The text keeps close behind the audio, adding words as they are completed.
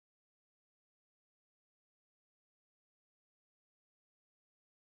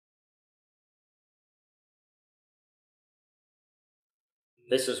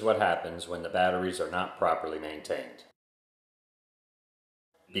This is what happens when the batteries are not properly maintained.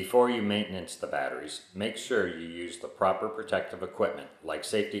 Before you maintenance the batteries, make sure you use the proper protective equipment like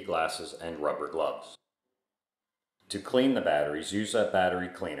safety glasses and rubber gloves. To clean the batteries, use a battery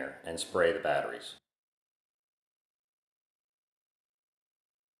cleaner and spray the batteries.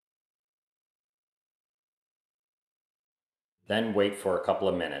 Then wait for a couple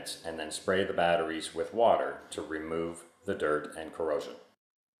of minutes and then spray the batteries with water to remove the dirt and corrosion.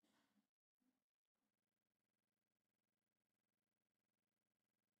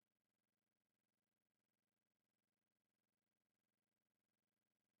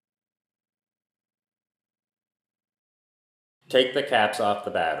 Take the caps off the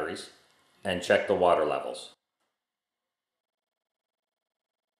batteries and check the water levels.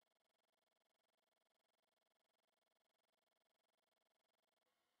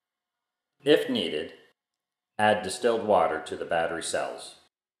 If needed, add distilled water to the battery cells.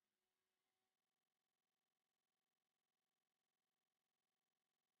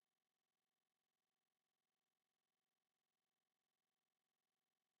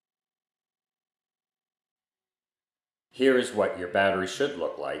 Here is what your battery should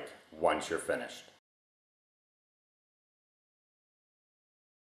look like once you're finished.